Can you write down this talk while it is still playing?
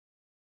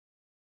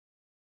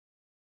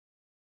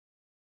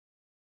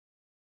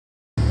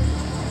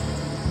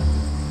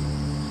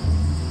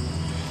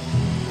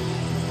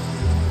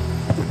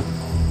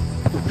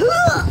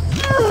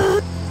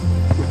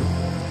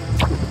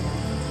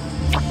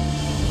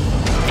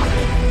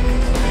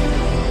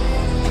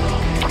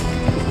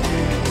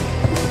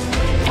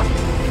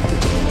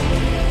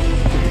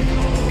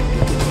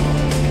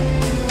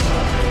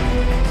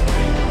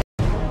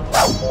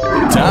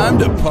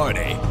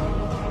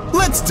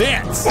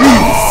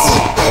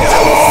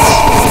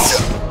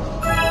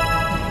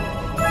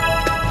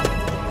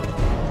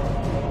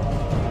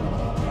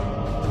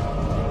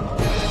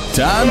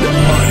Time to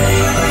party.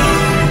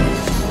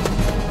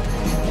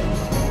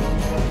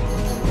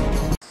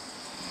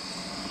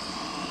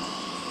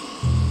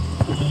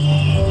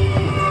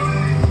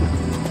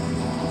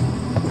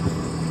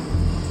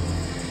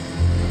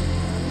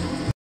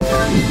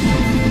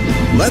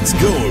 Let's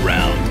go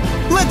around.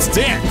 Let's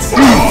dance.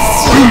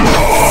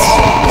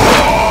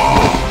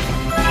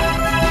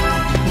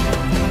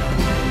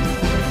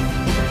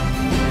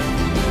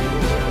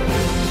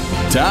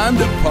 Time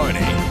to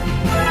party.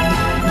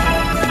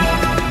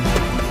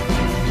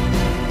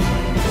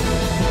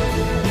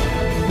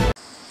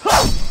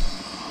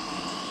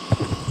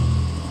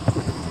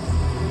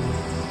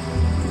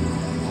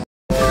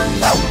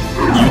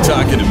 You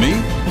talking to me?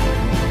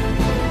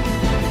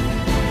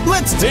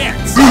 Let's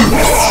dance.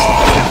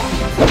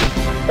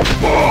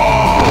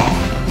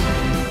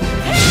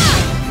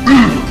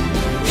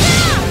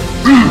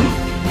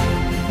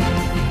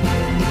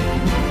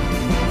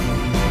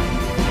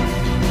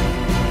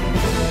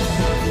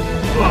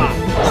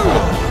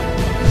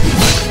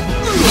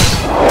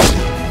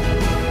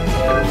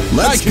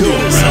 Let's go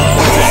this all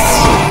day.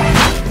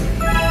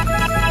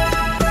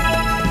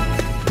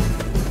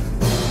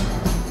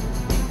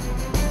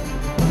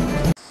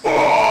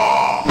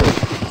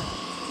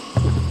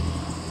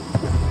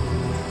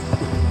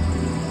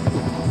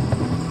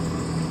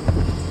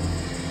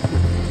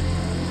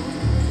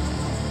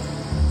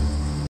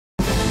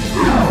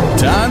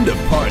 Time to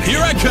party.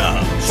 Here I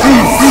come.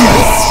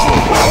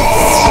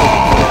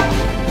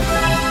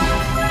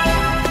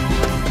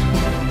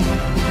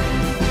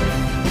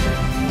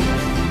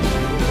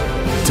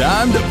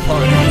 Time to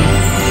party.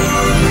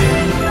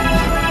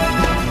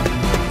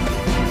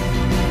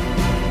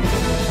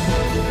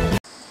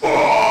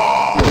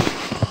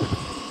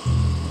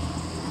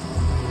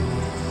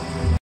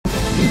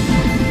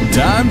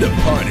 Time to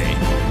party.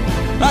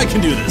 I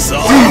can do this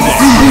all day.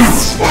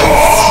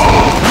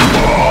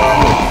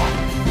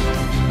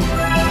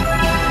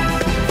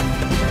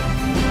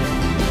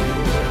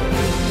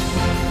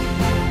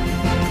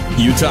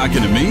 You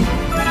talking to me?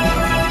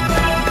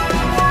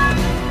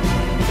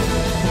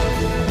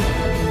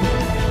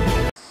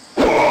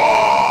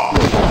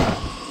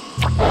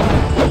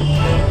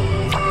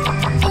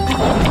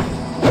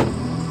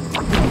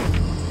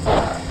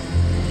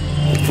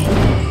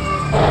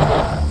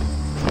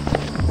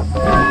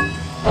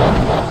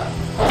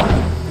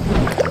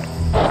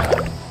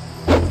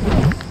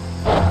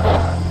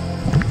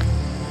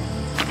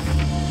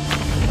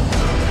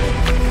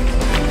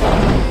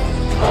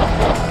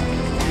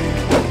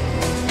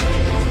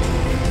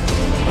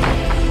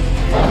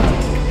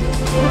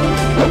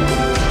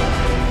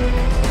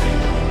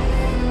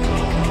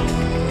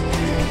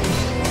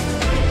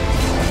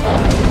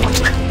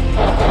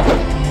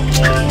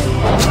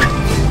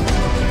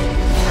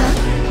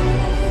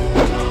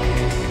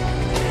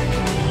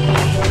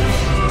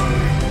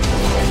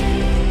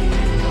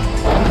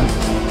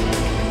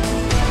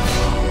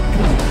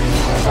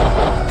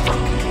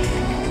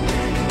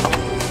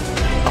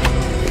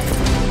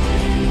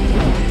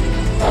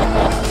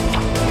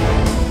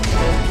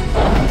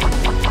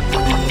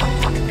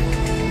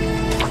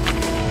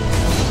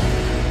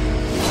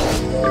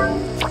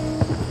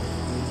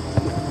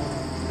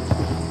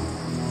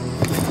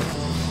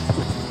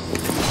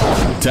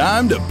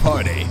 Time to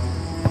party.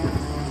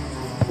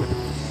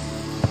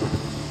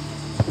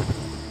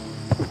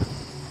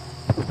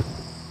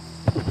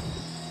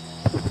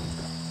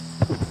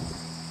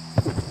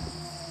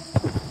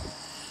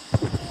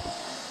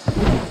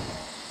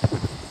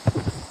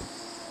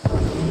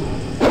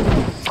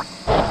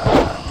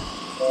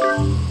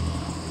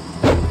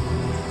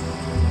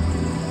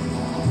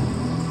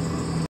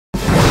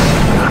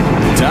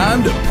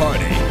 Time to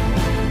party.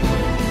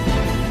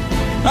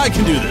 I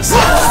can do this all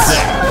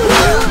day.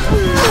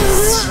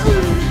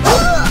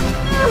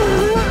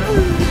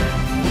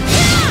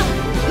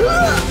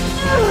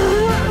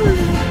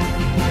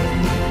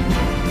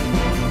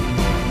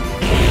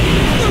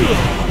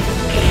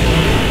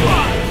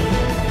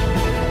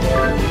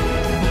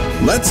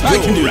 Let's go. I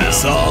can do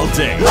this all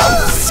day.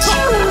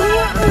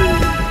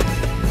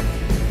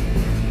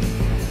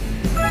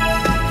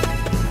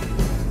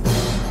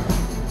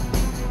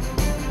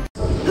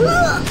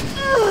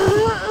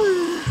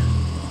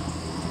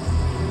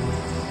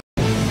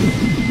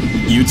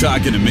 You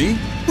talking to me?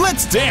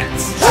 Let's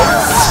dance!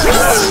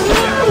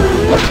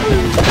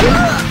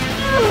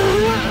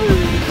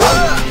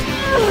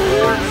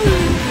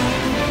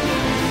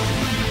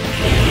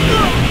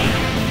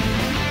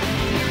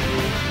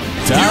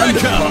 Time to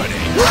party!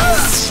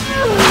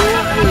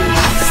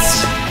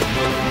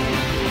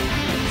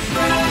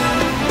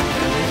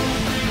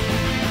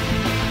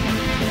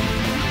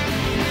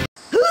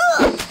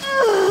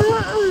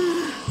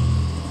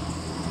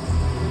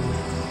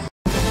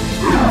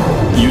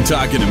 You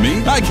talking to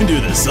me? I can do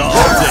this all day.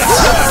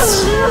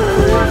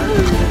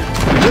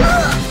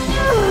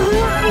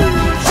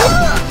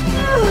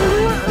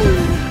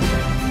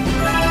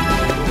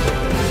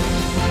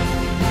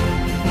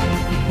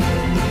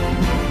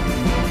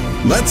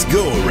 Let's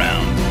go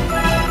around.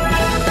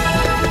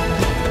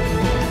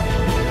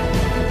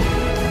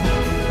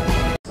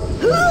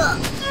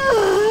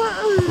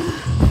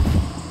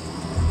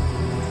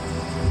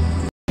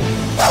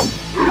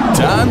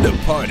 Time to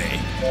party.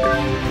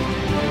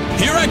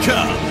 Here I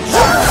come.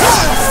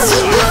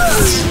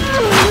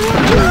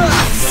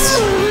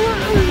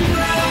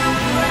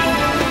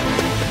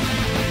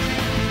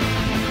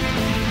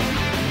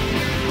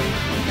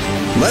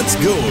 Let's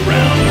go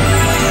around.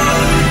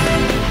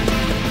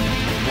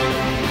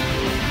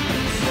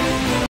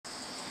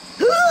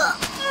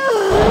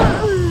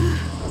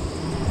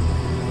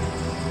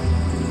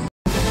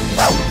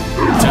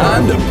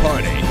 Time to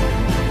party.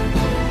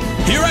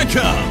 Here I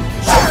come.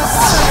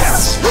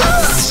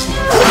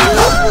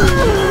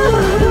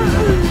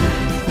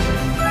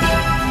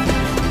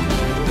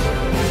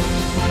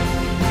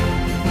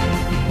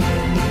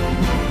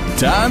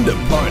 Time to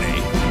party.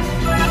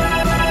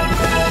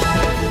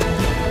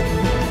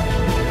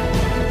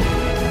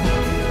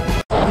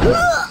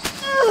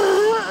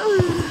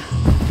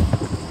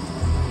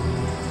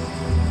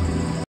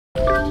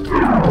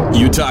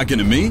 You talking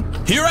to me?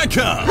 Here I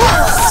come!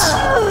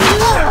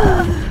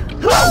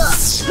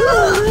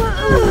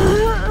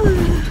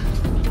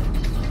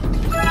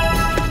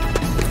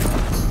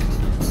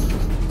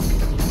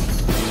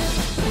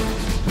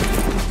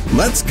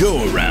 Let's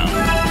go around.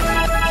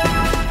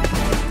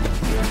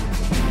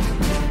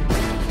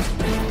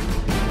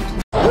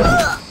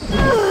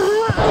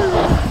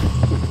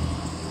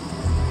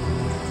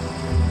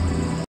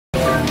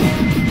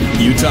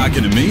 You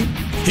talking to me?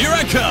 Here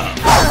I come!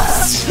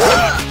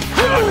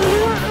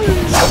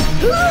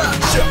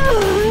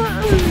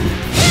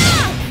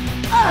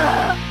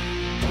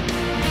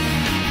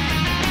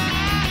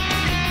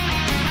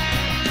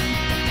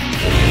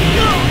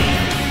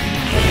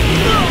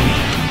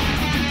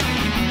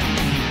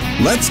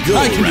 Let's go.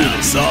 I can do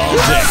this all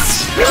day.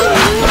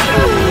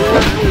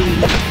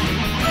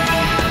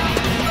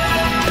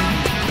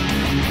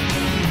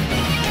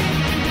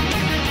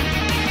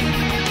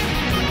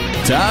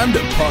 Time to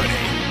party.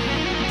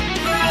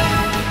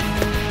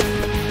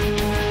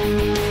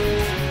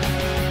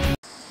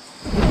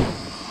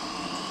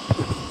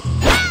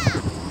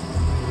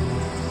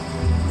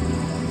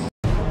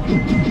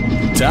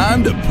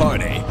 Time to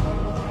party.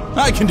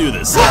 I can do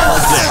this all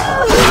day.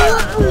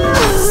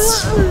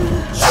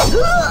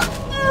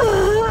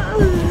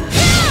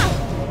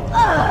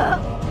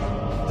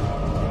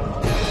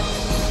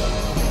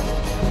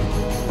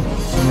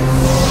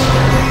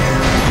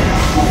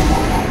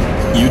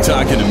 You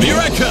talking to me? Here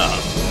I come!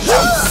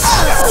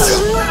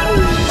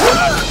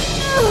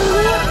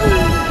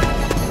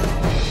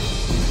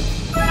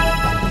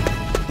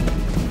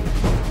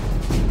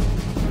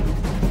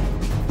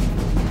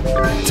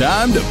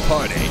 Time to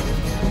party.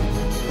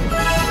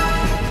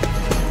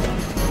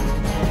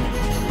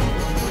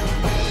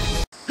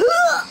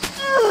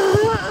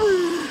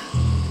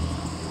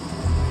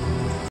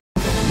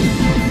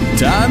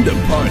 Time to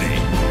party.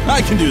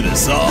 I can do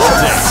this all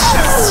day.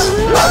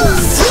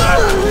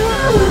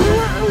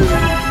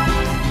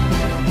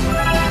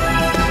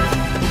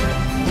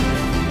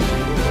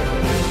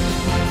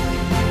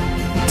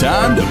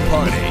 Time to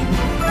party.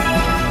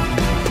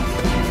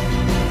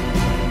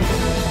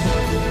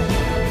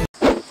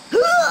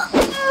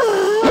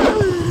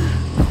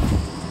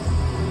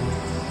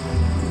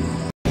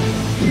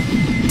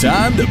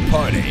 Time to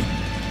party.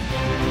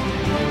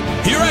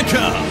 Here I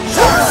come.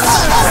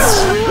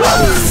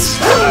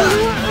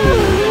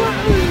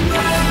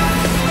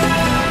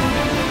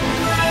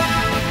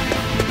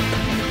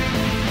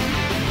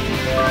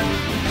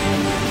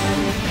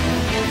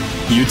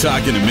 You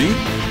talking to me?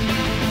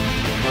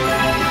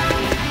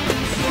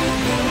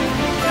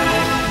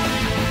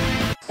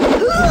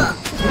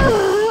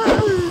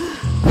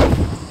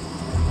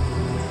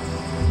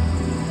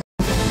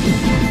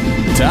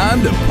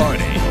 Time to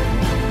party.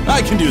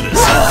 I can do this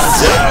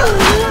all day.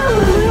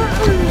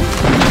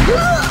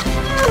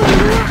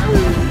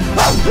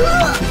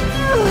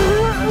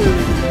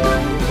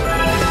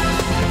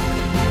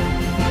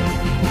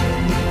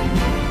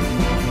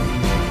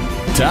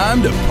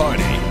 Time to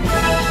party.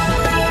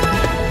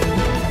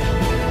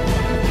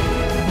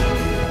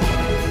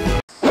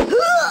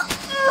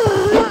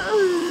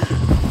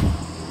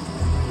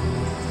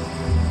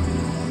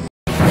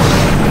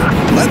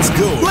 Let's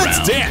go around. Let's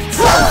dance.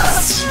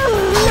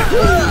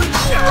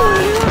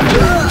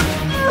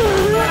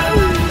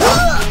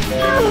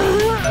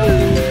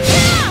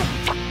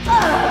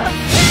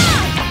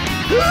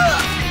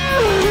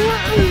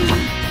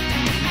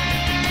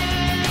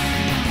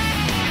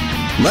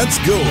 Let's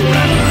go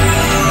around.